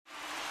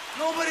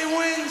Nobody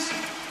wins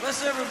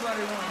unless everybody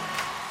wins.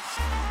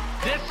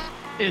 This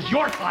is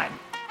your time.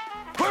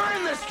 We're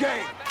in this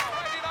game.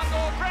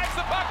 Drags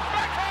the puck,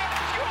 backhand,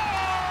 score!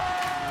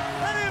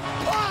 An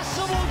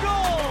impossible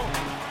goal.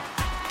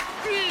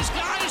 These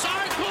guys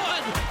are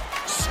good.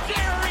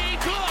 Scary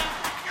good.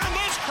 And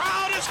this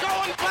crowd is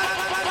going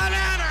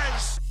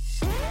bananas.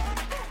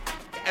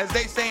 As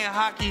they say in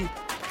hockey,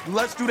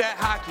 let's do that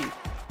hockey.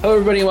 Hello,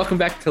 everybody, and welcome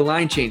back to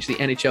Line Change, the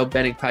NHL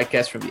betting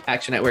podcast from the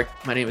Action Network.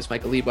 My name is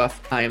Michael Leboff.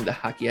 I am the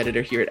hockey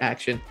editor here at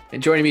Action.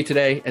 And joining me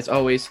today, as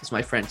always, is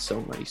my friend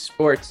So Money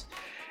Sports.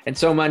 And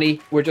So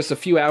Money, we're just a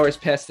few hours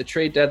past the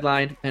trade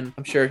deadline, and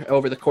I'm sure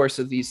over the course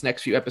of these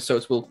next few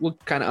episodes, we'll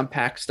kind of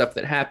unpack stuff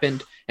that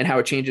happened and how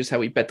it changes how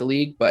we bet the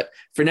league. But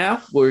for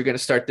now, we're going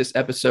to start this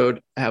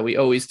episode how we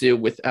always do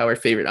with our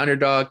favorite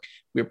underdog.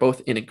 We're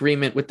both in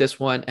agreement with this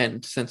one,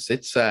 and since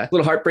it's a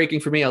little heartbreaking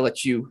for me, I'll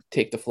let you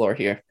take the floor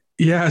here.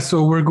 Yeah,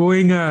 so we're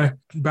going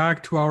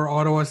back to our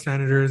Ottawa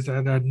Senators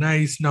at a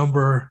nice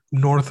number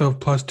north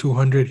of plus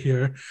 200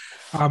 here.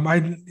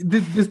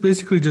 This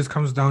basically just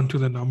comes down to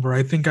the number.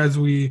 I think as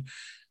we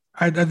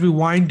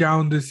wind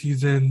down this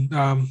season,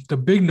 the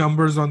big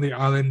numbers on the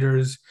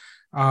Islanders,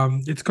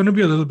 it's going to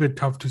be a little bit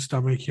tough to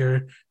stomach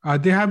here.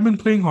 They have been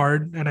playing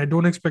hard, and I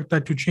don't expect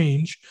that to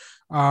change.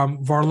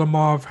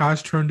 Varlamov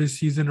has turned his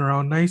season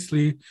around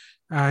nicely,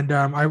 and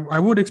I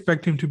would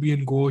expect him to be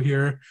in goal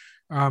here.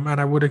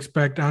 And I would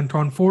expect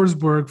Anton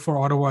Forsberg for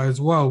Ottawa as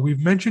well. We've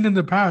mentioned in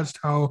the past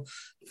how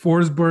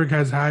Forsberg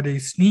has had a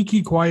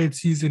sneaky quiet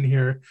season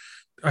here,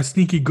 a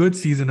sneaky good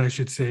season, I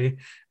should say.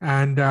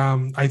 And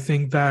I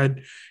think that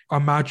a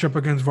matchup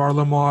against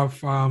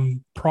Varlamov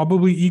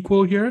probably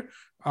equal here.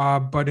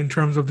 But in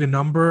terms of the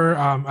number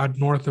at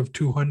north of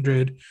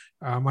 200,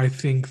 I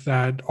think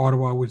that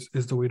Ottawa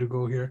is the way to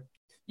go here.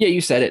 Yeah,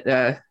 you said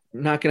it.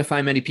 Not going to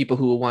find many people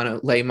who will want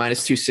to lay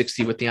minus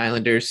 260 with the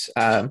Islanders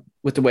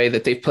with the way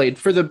that they've played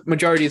for the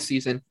majority of the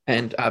season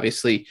and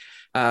obviously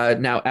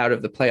now out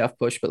of the playoff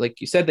push. But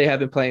like you said, they have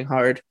been playing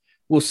hard.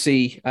 We'll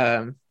see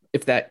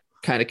if that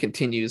kind of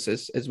continues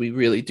as we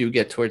really do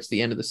get towards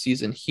the end of the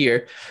season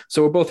here.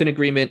 So we're both in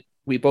agreement.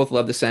 We both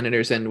love the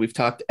Senators, and we've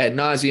talked ad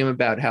nauseum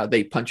about how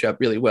they punch up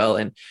really well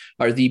and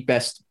are the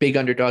best big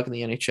underdog in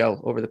the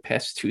NHL over the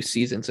past two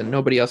seasons, and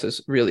nobody else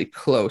is really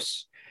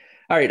close.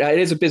 All right, it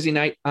is a busy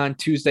night on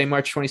Tuesday,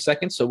 March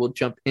 22nd, so we'll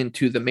jump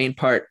into the main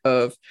part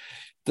of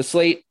the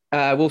slate.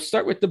 We'll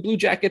start with the Blue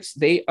Jackets.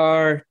 They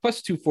are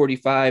plus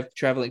 245,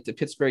 traveling to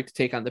Pittsburgh to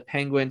take on the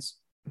Penguins,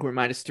 who are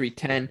minus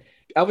 310.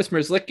 Elvis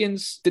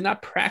Merzlikins did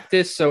not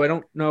practice, so I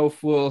don't know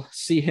if we'll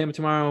see him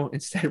tomorrow.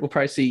 Instead, we'll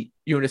probably see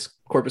Joonas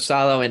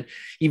Korpisalo, and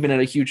even at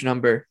a huge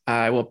number,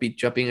 I won't be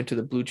jumping into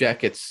the Blue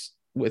Jackets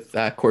with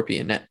Corpy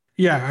in net.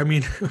 Yeah, I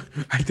mean,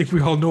 I think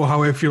we all know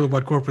how I feel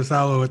about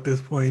Korpisalo at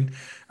this point.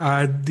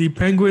 The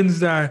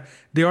Penguins,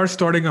 they are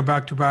starting a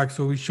back-to-back,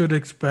 so we should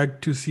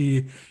expect to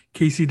see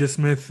Casey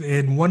DeSmith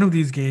in one of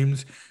these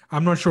games.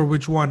 I'm not sure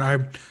which one.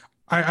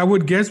 I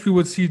would guess we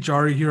would see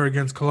Jari here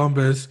against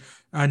Columbus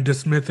and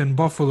DeSmith in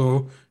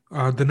Buffalo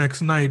the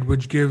next night,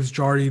 which gives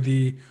Jari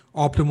the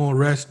optimal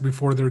rest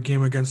before their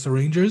game against the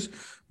Rangers.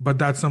 But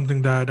that's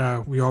something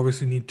that we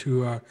obviously need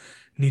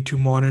to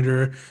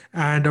monitor.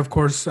 And of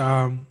course,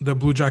 the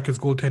Blue Jackets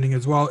goaltending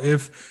as well.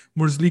 If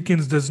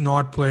Merzlikins does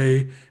not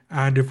play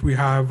and if we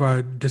have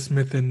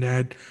DeSmith in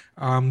net,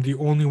 the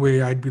only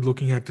way I'd be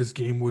looking at this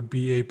game would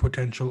be a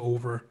potential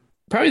over.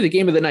 Probably the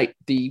game of the night,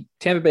 the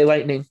Tampa Bay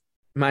Lightning,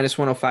 minus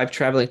 105,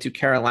 traveling to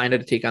Carolina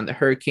to take on the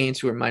Hurricanes,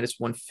 who are minus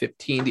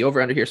 115. The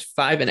over-under here is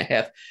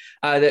 5.5.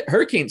 The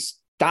Hurricanes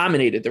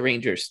dominated the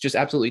Rangers, just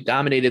absolutely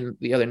dominated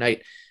the other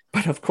night.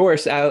 But of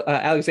course,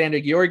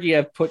 Alexander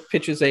Georgiev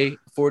pitches a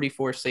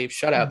 44 save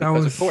shutout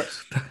of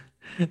course.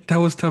 That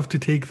was tough to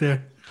take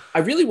there. I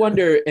really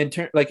wonder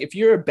if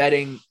you're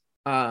betting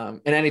an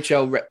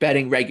NHL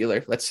betting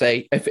regular, let's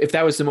say, if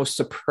that was the most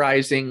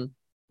surprising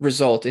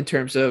result in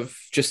terms of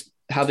just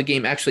how the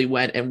game actually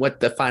went and what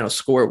the final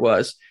score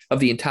was of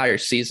the entire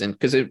season,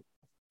 because it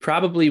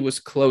probably was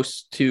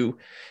close to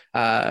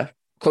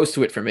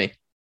it for me.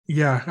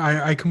 Yeah,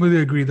 I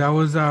completely agree. That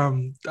was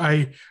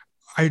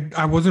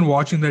I wasn't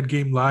watching that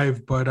game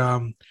live, but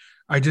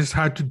I just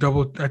had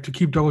to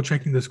keep double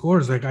checking the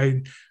scores. Like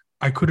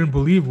I couldn't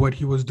believe what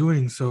he was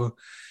doing. So,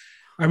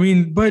 I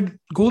mean, but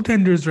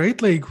goaltenders,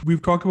 right? Like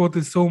we've talked about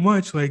this so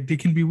much, like they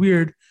can be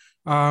weird.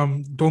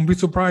 Don't be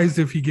surprised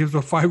if he gives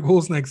up 5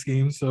 goals next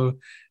game. So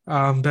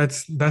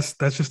that's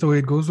just the way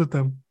it goes with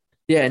them.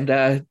 Yeah,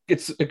 and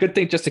it's a good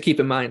thing just to keep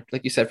in mind,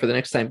 like you said, for the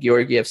next time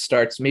Georgiev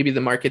starts, maybe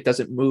the market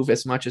doesn't move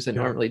as much as it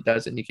normally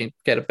does, and you can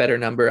get a better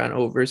number on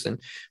overs, and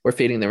we're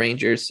fading the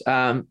Rangers.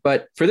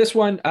 But for this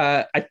one,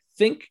 I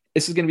think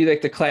this is going to be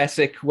like the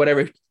classic,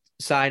 whatever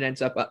side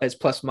ends up as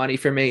plus money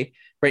for me.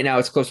 Right now,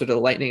 it's closer to the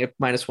Lightning at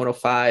minus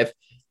 105.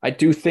 I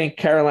do think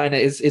Carolina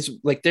is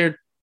like they're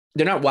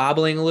not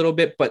wobbling a little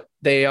bit, but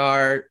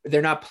they're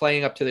not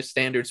playing up to the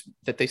standards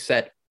that they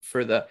set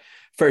for the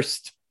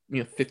first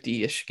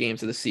 50-ish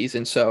games of the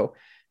season. So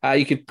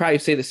You could probably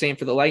say the same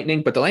for the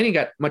Lightning, but the Lightning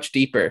got much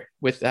deeper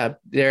with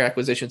their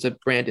acquisitions of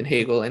Brandon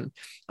Hagel and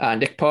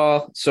Nick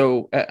Paul.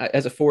 So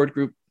as a forward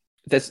group,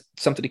 that's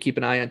something to keep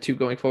an eye on too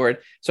going forward.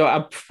 So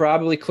I'm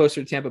probably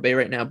closer to Tampa Bay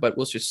right now, but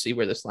we'll just see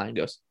where this line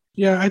goes.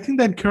 Yeah, I think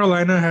that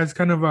Carolina has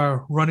kind of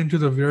run into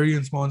the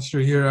variance monster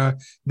here.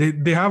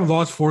 They have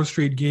lost 4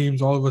 straight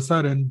games all of a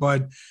sudden,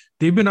 but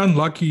they've been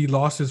unlucky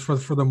losses for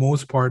the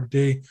most part.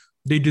 They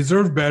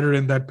deserve better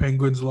in that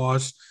Penguins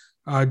loss.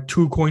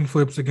 2 coin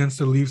flips against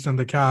the Leafs and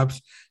the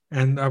Caps,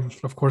 and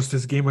of course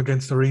this game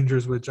against the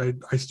Rangers, which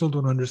I still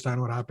don't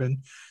understand what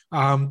happened.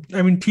 I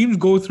mean, teams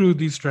go through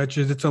these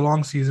stretches. It's a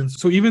long season,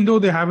 so even though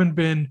they haven't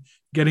been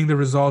getting the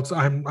results,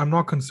 I'm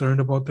not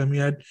concerned about them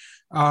yet.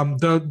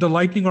 The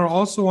Lightning are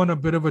also on a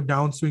bit of a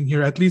downswing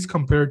here, at least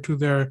compared to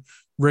their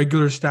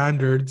regular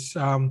standards.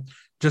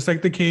 Just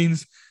like the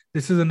Canes,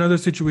 this is another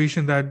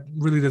situation that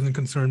really doesn't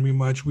concern me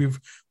much.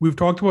 We've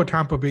talked about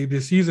Tampa Bay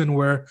this season,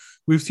 where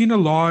we've seen a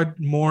lot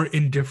more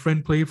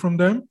indifferent play from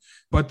them,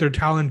 but their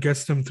talent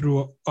gets them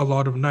through a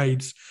lot of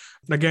nights.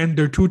 Again,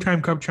 they're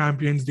 2-time Cup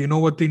champions. They know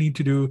what they need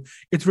to do.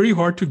 It's very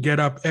hard to get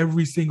up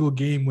every single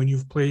game when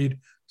you've played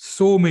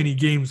so many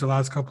games the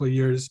last couple of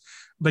years.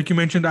 Like you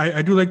mentioned,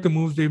 I do like the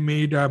moves they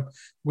made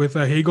with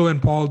Hagel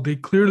and Paul. They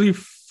clearly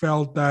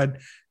felt that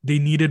they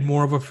needed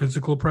more of a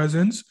physical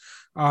presence.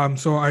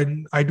 So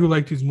I do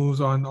like these moves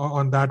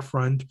on that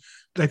front.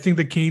 I think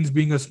the Canes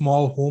being a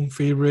small home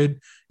favorite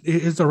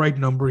is the right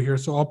number here.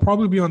 So I'll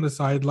probably be on the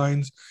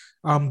sidelines.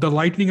 The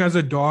Lightning as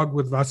a dog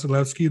with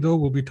Vasilevsky, though,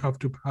 will be tough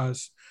to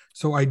pass.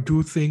 So I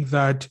do think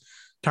that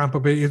Tampa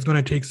Bay is going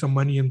to take some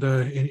money in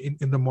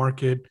the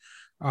market.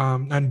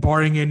 And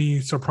barring any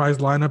surprise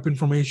lineup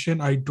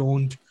information, I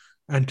don't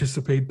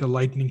anticipate the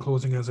Lightning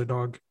closing as a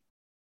dog.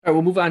 All right,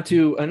 we'll move on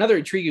to another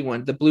intriguing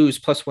one. The Blues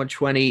plus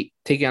 120,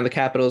 taking on the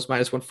Capitals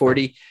minus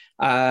 140.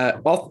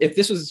 If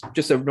this was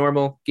just a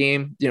normal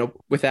game,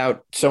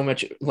 without so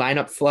much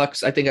lineup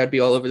flux, I think I'd be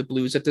all over the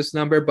Blues at this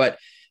number. But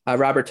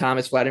Robert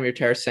Thomas, Vladimir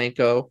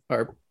Tarasenko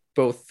are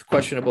both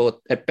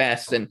questionable at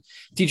best, and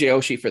TJ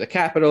Oshie for the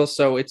Capitals.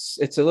 So it's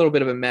a little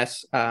bit of a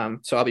mess.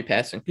 So I'll be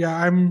passing.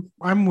 Yeah,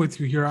 I'm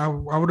with you here. I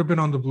would have been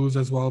on the Blues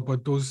as well,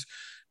 but those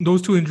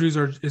 2 injuries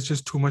it's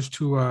just too much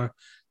to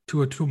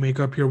make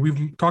up here.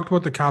 We've talked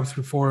about the Caps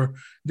before.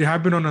 They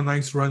have been on a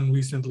nice run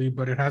recently,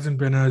 but it hasn't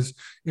been as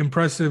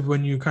impressive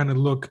when you kind of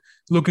look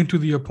into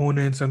the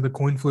opponents and the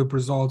coin flip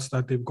results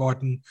that they've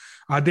gotten.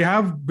 They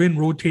have been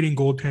rotating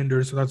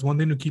goaltenders, so that's one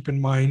thing to keep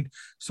in mind.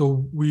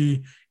 So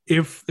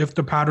if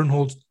the pattern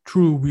holds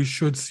true, we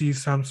should see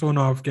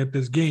Samsonov get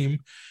this game.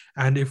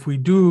 And if we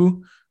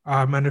do,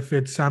 and if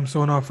it's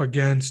Samsonov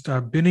against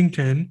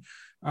Binnington,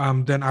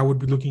 then I would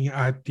be looking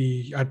at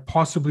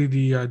possibly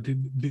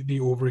the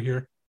over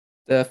here.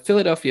 The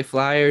Philadelphia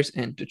Flyers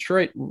and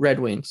Detroit Red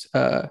Wings.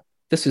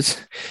 This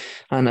is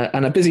on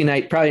a busy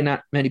night. Probably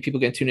not many people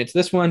going to tune into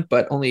this one,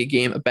 but only a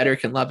game a bettor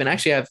can love. And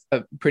actually, I have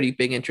a pretty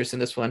big interest in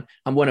this one.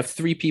 I'm one of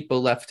 3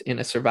 people left in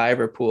a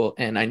survivor pool,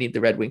 and I need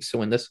the Red Wings to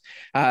win this.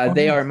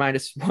 They are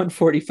minus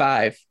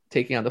 145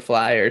 taking on the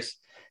Flyers.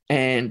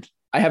 And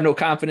I have no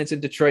confidence in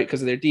Detroit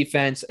because of their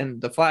defense.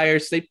 And the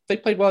Flyers, they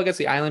played well against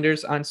the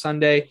Islanders on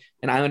Sunday,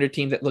 an Islander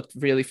team that looked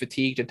really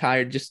fatigued and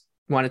tired, just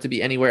wanted to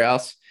be anywhere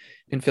else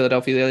in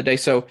Philadelphia the other day.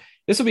 So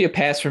this will be a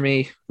pass for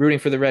me, rooting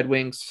for the Red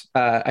Wings.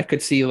 I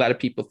could see a lot of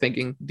people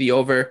thinking the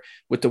over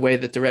with the way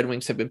that the Red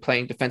Wings have been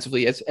playing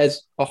defensively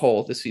as a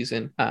whole this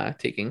season,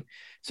 taking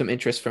some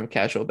interest from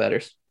casual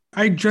bettors.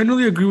 I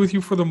generally agree with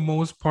you for the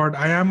most part.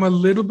 I am a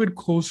little bit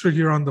closer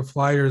here on the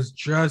Flyers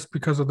just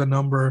because of the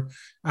number.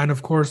 And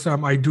of course,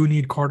 I do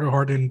need Carter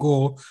Hart in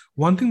goal.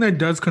 One thing that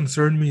does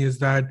concern me is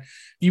that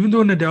even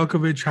though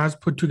Nedeljkovic has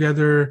put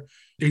together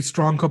a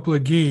strong couple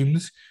of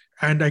games,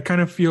 and I kind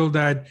of feel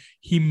that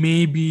he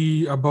may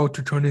be about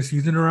to turn his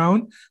season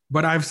around,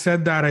 but I've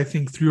said that I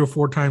think 3 or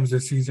 4 times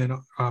this season.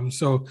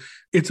 So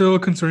it's a little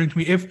concerning to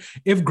me.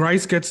 If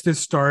Grice gets this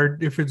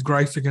start, if it's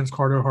Grice against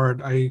Carter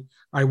Hart,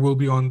 I will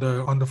be on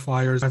the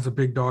Flyers as a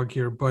big dog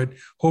here. But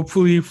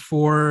hopefully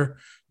for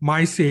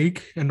my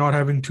sake and not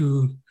having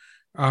to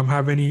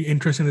have any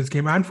interest in this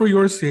game, and for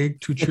your sake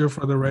to cheer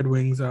for the Red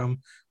Wings,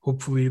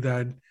 hopefully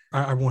that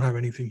I won't have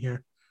anything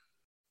here.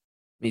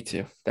 Me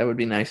too. That would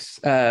be nice.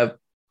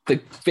 The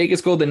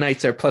Vegas Golden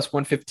Knights are plus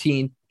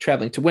 115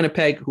 traveling to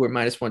Winnipeg, who are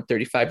minus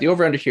 135. The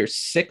over-under here is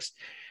 6.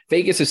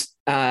 Vegas is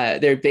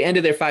they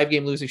ended their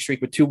 5-game losing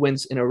streak with 2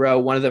 wins in a row.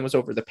 One of them was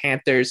over the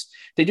Panthers.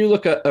 They do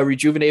look a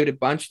rejuvenated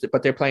bunch,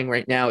 but they're playing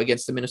right now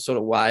against the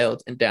Minnesota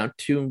Wild and down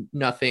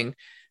 2-0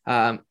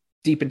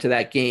 deep into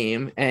that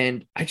game.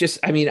 And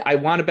I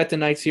want to bet the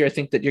Knights here. I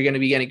think that you're going to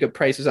be getting good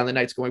prices on the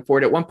Knights going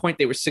forward. At one point,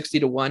 they were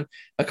 60-1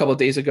 a couple of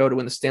days ago to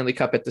win the Stanley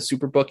Cup at the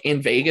Superbook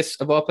in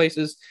Vegas, of all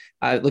places.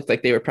 It looked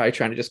like they were probably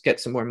trying to just get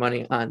some more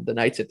money on the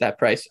Knights at that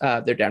price.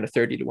 They're down to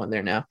 30-1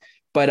 there now.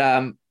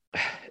 But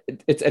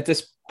it's at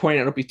this point,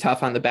 it'll be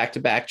tough on the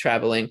back-to-back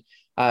traveling.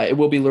 It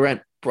will be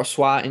Laurent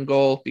Brossoit in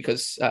goal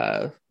because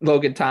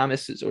Logan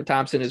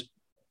Thompson is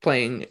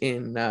playing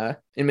in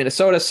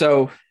Minnesota.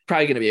 So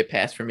probably going to be a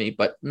pass for me,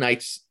 but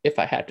Knights if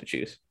I had to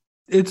choose.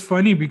 it's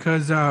funny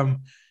because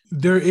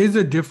there is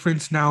a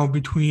difference now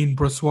between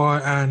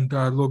Brossoit and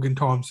Logan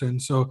Thompson.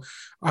 So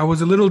I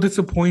was a little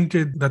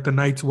disappointed that the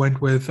Knights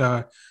went with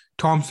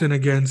Thompson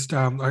against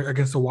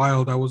the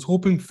Wild. I was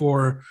hoping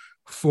for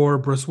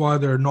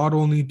Brossoit there, not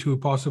only to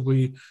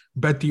possibly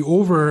bet the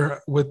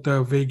over with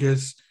the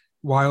Vegas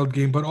Wild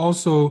game, but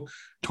also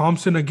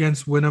Thompson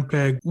against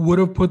Winnipeg would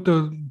have put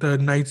the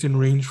Knights in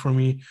range for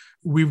me.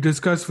 We've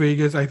discussed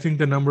Vegas. I think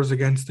the numbers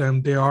against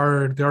them, they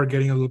are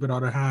getting a little bit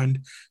out of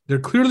hand. They're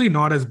clearly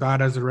not as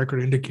bad as the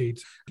record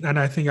indicates. And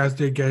I think as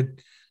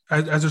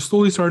they're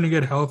slowly starting to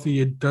get healthy,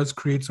 it does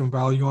create some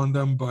value on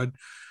them. But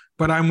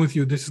I'm with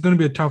you. This is going to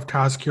be a tough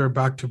task here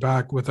back to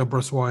back with a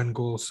Brossoit in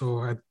goal.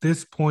 So at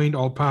this point,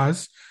 I'll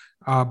pass.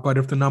 But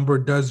if the number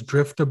does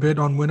drift a bit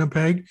on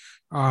Winnipeg,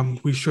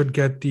 we should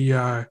get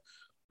the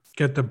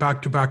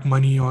back-to-back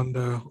money on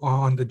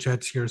the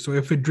Jets here. So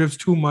if it drifts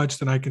too much,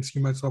 then I can see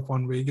myself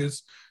on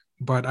Vegas,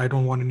 but I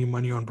don't want any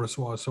money on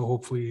Brossoit. So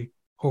hopefully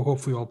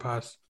I'll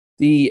pass.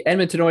 The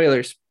Edmonton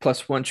Oilers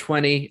plus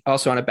 120,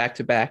 also on a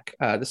back-to-back,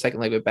 the second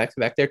leg of a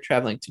back-to-back. They're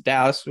traveling to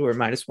Dallas, who are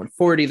minus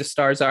 140. The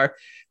Stars are.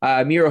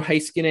 Miro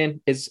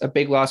Heiskanen is a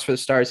big loss for the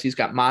Stars. He's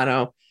got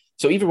mono.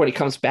 So even when he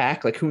comes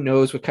back, like who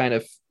knows what kind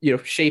of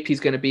shape he's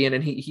going to be in,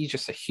 and he's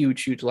just a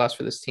huge loss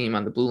for this team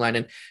on the blue line,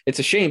 and it's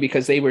a shame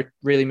because they were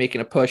really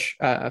making a push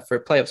for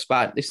a playoff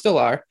spot. They still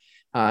are.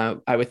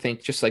 I would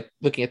think, just like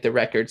looking at the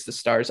records, the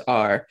Stars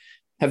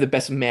have the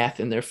best math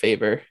in their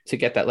favor to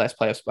get that last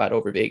playoff spot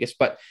over Vegas.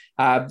 But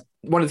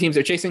one of the teams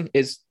they're chasing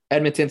is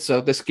Edmonton,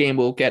 so this game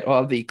will get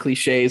all the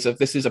cliches of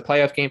this is a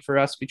playoff game for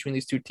us between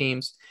these two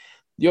teams.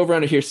 The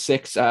over-under here is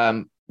 6.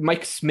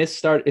 Mike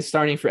Smith is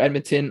starting for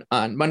Edmonton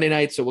on Monday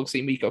night, so we'll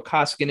see Mikko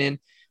Koskinen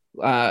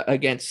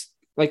against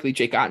likely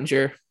Jake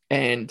Ottinger.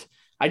 And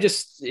I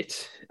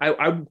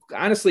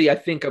honestly, I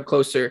think I'm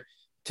closer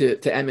to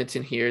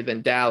Edmonton here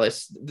than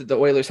Dallas. The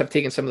Oilers have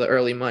taken some of the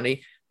early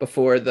money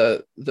before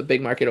the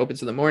big market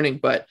opens in the morning,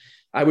 but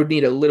I would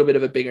need a little bit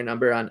of a bigger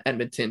number on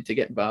Edmonton to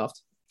get involved.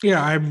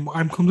 Yeah,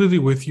 I'm completely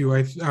with you.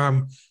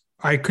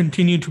 I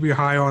continue to be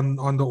high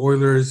on the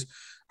Oilers.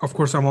 Of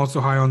course, I'm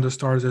also high on the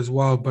Stars as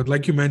well. But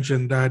like you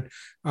mentioned, that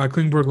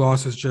Klingberg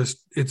loss is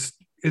just it's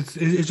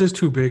just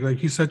too big. Like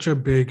he's such a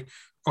big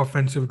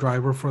offensive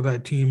driver for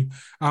that team.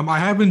 I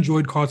have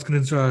enjoyed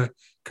Koskinen's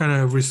kind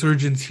of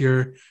resurgence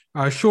here.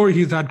 Sure,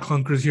 he's had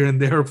clunkers here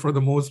and there for the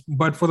most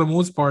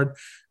part,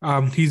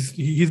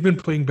 he's been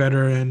playing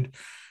better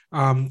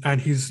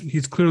and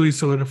he's clearly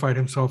solidified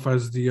himself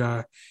as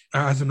the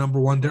number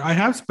one there. I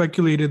have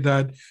speculated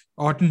that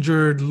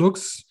Ottinger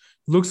looks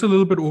a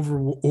little bit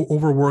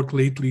overworked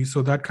lately,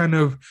 so that kind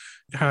of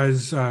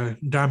has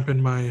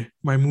dampened my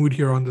mood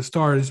here on the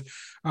Stars.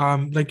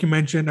 Like you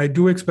mentioned, I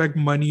do expect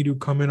money to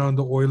come in on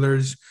the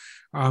Oilers.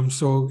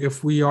 So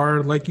if we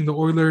are liking the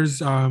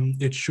Oilers,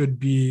 it should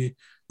be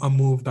a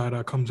move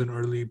that comes in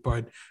early.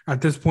 But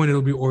at this point,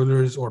 it'll be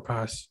Oilers or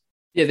pass.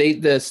 Yeah,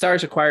 the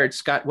Stars acquired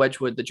Scott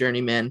Wedgwood, the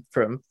journeyman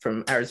from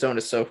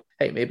Arizona. So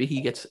hey, maybe he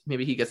gets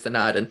the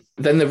nod, and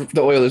then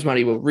the Oilers'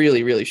 money will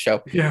really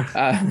show.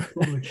 Yeah.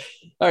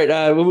 All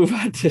right, we'll move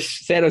on to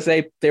San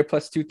Jose. They're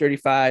plus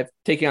 235,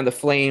 taking on the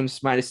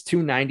Flames minus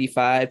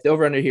 295. The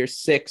over under here is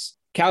 6.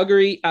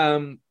 Calgary,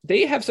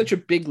 they have such a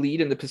big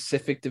lead in the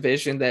Pacific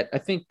Division that I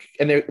think,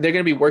 and they're going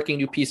to be working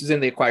new pieces in.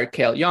 They acquired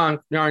Cale Young,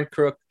 Yarn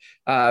Crook,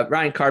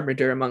 Ryan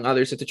Carpenter, among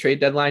others at the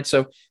trade deadline.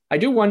 So I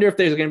do wonder if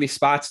there's going to be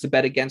spots to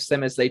bet against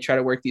them as they try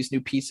to work these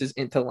new pieces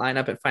into the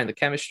lineup and find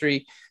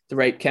the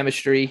right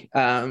chemistry,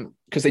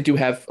 because they do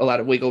have a lot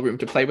of wiggle room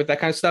to play with that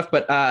kind of stuff.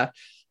 But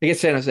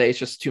against San Jose, it's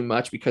just too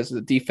much because of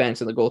the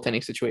defense and the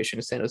goaltending situation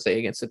of San Jose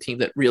against a team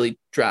that really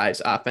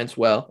drives offense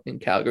well in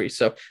Calgary.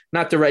 So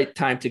not the right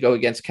time to go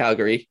against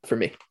Calgary for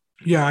me.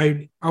 Yeah,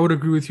 I would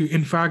agree with you.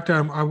 In fact,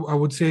 I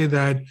would say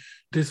that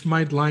this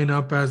might line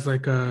up as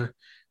like a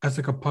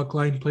puck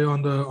line play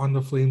on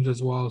the Flames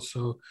as well.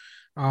 So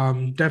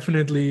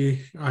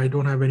definitely, I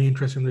don't have any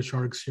interest in the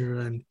Sharks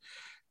here, and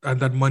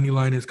that money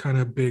line is kind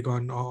of big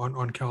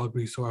on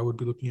Calgary. So I would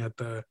be looking at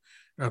the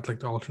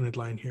alternate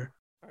line here.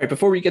 All right,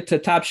 before we get to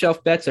top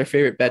shelf bets, our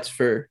favorite bets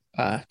for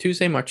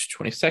Tuesday, March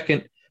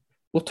 22nd,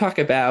 we'll talk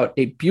about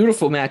a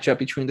beautiful matchup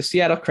between the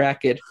Seattle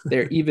Kraken,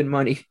 their even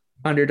money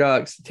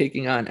underdogs,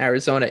 taking on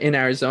Arizona in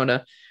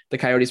Arizona. The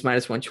Coyotes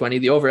minus 120.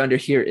 The over-under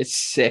here is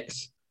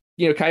 6.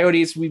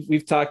 Coyotes,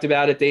 we've talked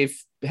about it. They've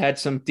had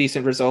some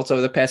decent results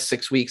over the past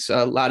 6 weeks.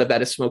 A lot of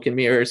that is smoke and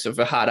mirrors of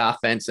a hot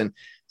offense and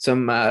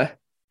some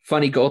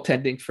funny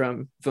goaltending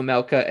from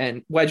Vejmelka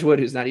and Wedgwood,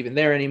 who's not even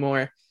there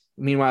anymore.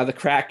 Meanwhile, the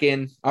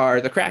Kraken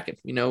are the Kraken.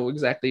 We know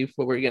exactly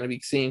what we're going to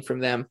be seeing from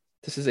them.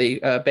 This is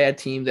a bad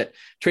team that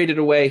traded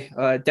away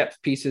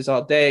depth pieces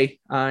all day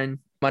on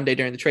Monday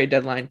during the trade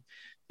deadline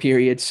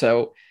period.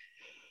 So,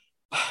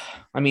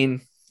 I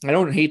mean, I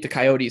don't hate the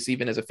Coyotes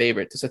even as a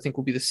favorite. This, I think,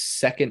 will be the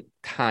second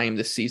time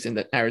this season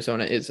that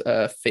Arizona is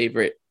a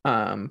favorite.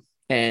 And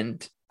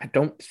I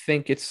don't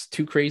think it's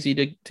too crazy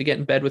to get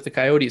in bed with the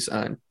Coyotes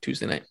on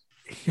Tuesday night.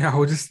 Yeah, I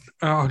was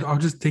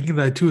just thinking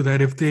that too,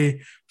 that if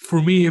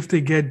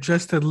they get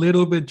just a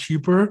little bit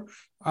cheaper,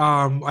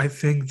 I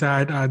think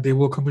that they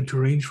will come into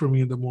range for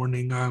me in the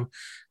morning.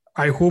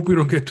 I hope we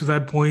don't get to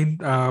that point,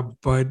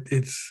 but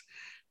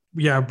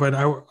but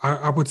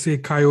I would say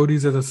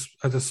Coyotes as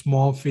a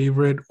small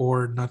favorite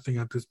or nothing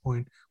at this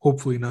point.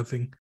 Hopefully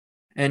nothing.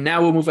 And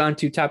now we'll move on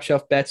to Top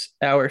Shelf Bets,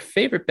 our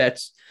favorite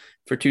bets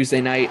for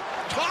Tuesday night.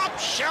 Top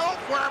shelf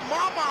where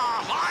mama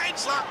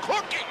hides the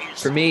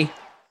cookies. For me,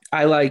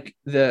 I like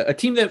a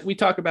team that we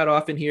talk about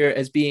often here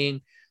as being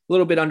a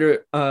little bit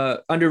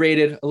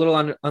underrated, a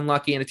little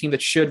unlucky, and a team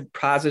that should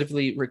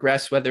positively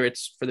regress, whether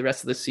it's for the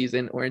rest of the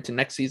season or into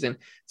next season.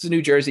 It's the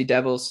New Jersey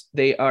Devils.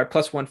 They are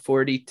plus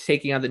 140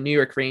 taking on the New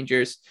York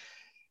Rangers,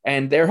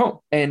 and they're home.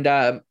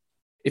 And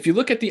if you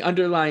look at the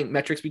underlying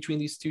metrics between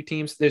these two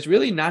teams, there's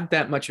really not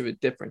that much of a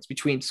difference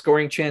between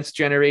scoring chance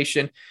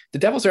generation. The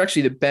Devils are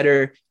actually the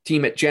better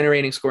team at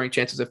generating scoring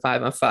chances at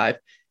 5-on-5.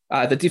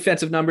 The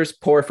defensive numbers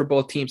poor for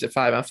both teams at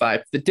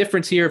 5-on-5. The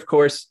difference here, of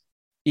course,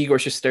 Igor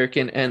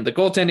Shesterkin, and the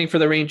goaltending for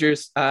the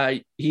Rangers.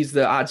 He's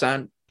the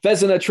odds-on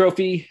Vezina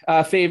Trophy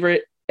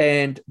favorite,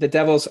 and the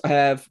Devils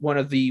have one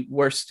of the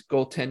worst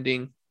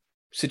goaltending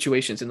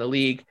situations in the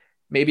league.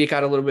 Maybe it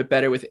got a little bit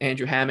better with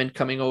Andrew Hammond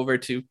coming over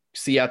to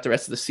see out the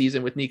rest of the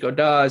season with Nico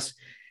Dawes.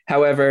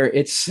 However,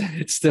 it's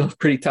still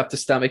pretty tough to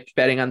stomach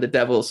betting on the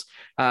Devils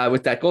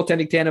with that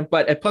goaltending tandem.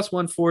 But at plus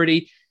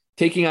 140,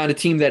 taking on a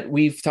team that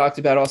we've talked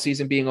about all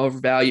season being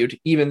overvalued,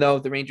 even though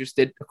the Rangers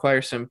did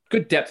acquire some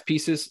good depth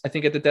pieces, I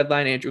think at the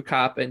deadline, Andrew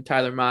Kopp and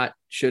Tyler Mott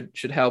should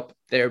help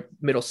their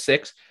middle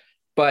six.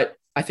 But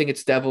I think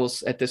it's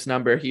Devils at this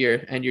number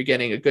here, and you're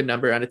getting a good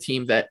number on a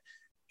team that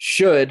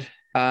should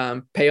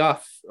pay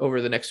off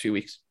over the next few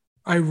weeks.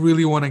 I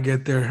really want to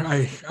get there.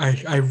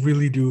 I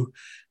really do.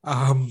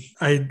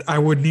 I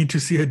would need to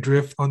see a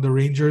drift on the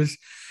Rangers.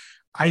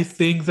 I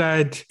think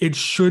that it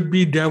should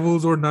be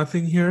Devils or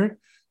nothing here.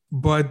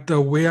 But the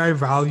way I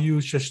value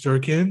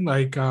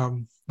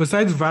Shesterkin,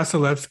 besides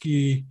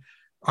Vasilevsky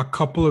a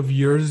couple of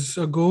years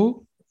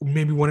ago,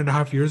 maybe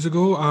 1.5 years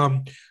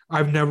ago,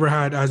 I've never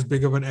had as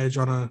big of an edge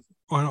on a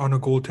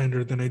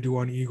goaltender than I do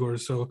on Igor.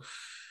 So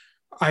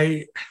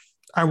I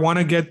want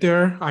to get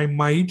there. I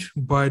might,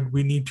 but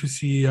we need to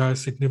see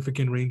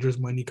significant Rangers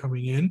money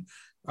coming in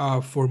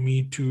for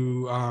me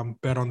to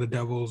bet on the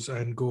Devils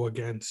and go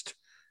against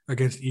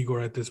Igor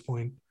at this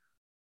point.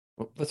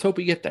 Well, let's hope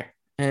we get there.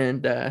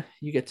 And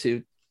you get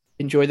to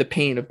enjoy the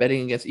pain of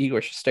betting against Igor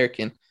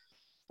Shesterkin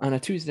on a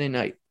Tuesday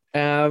night.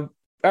 All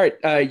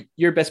right,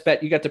 your best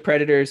bet, you got the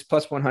Predators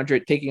plus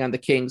 100 taking on the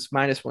Kings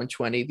minus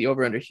 120. The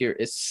over-under here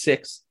is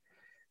 6.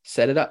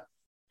 Set it up.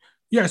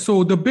 Yeah,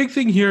 so the big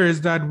thing here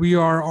is that we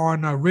are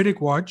on Riddick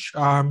watch.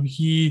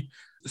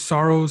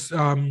 Saros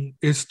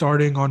is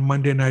starting on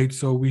Monday night,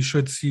 so we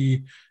should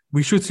see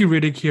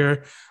Riddick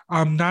here.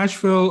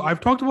 Nashville, I've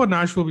talked about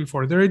Nashville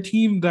before. They're a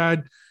team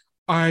that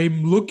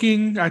I'm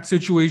looking at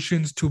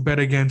situations to bet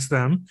against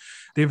them.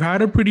 They've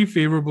had a pretty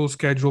favorable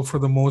schedule for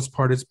the most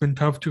part. It's been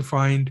tough to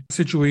find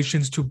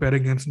situations to bet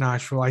against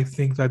Nashville. I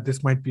think that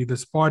this might be the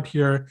spot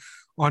here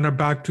on a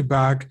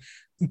back-to-back.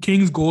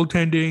 Kings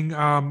goaltending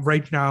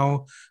right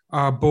now,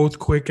 both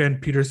Quick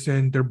and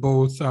Peterson, they're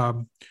both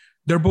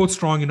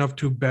strong enough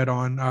to bet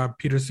on.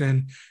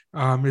 Peterson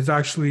is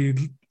actually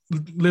a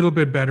little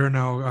bit better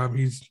now.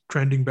 He's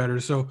trending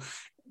better. So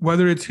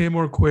whether it's him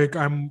or Quick,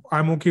 I'm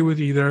okay with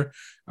either.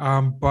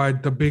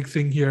 But the big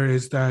thing here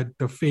is that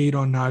the fade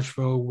on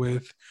Nashville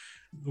with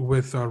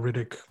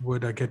Riddick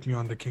would get me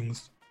on the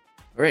Kings.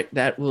 All right,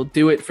 that will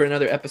do it for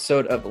another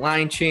episode of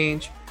Line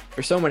Change.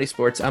 For So Many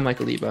Sports, I'm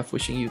Michael Leboff,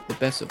 wishing you the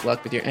best of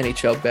luck with your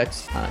NHL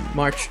bets on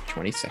March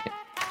 22nd.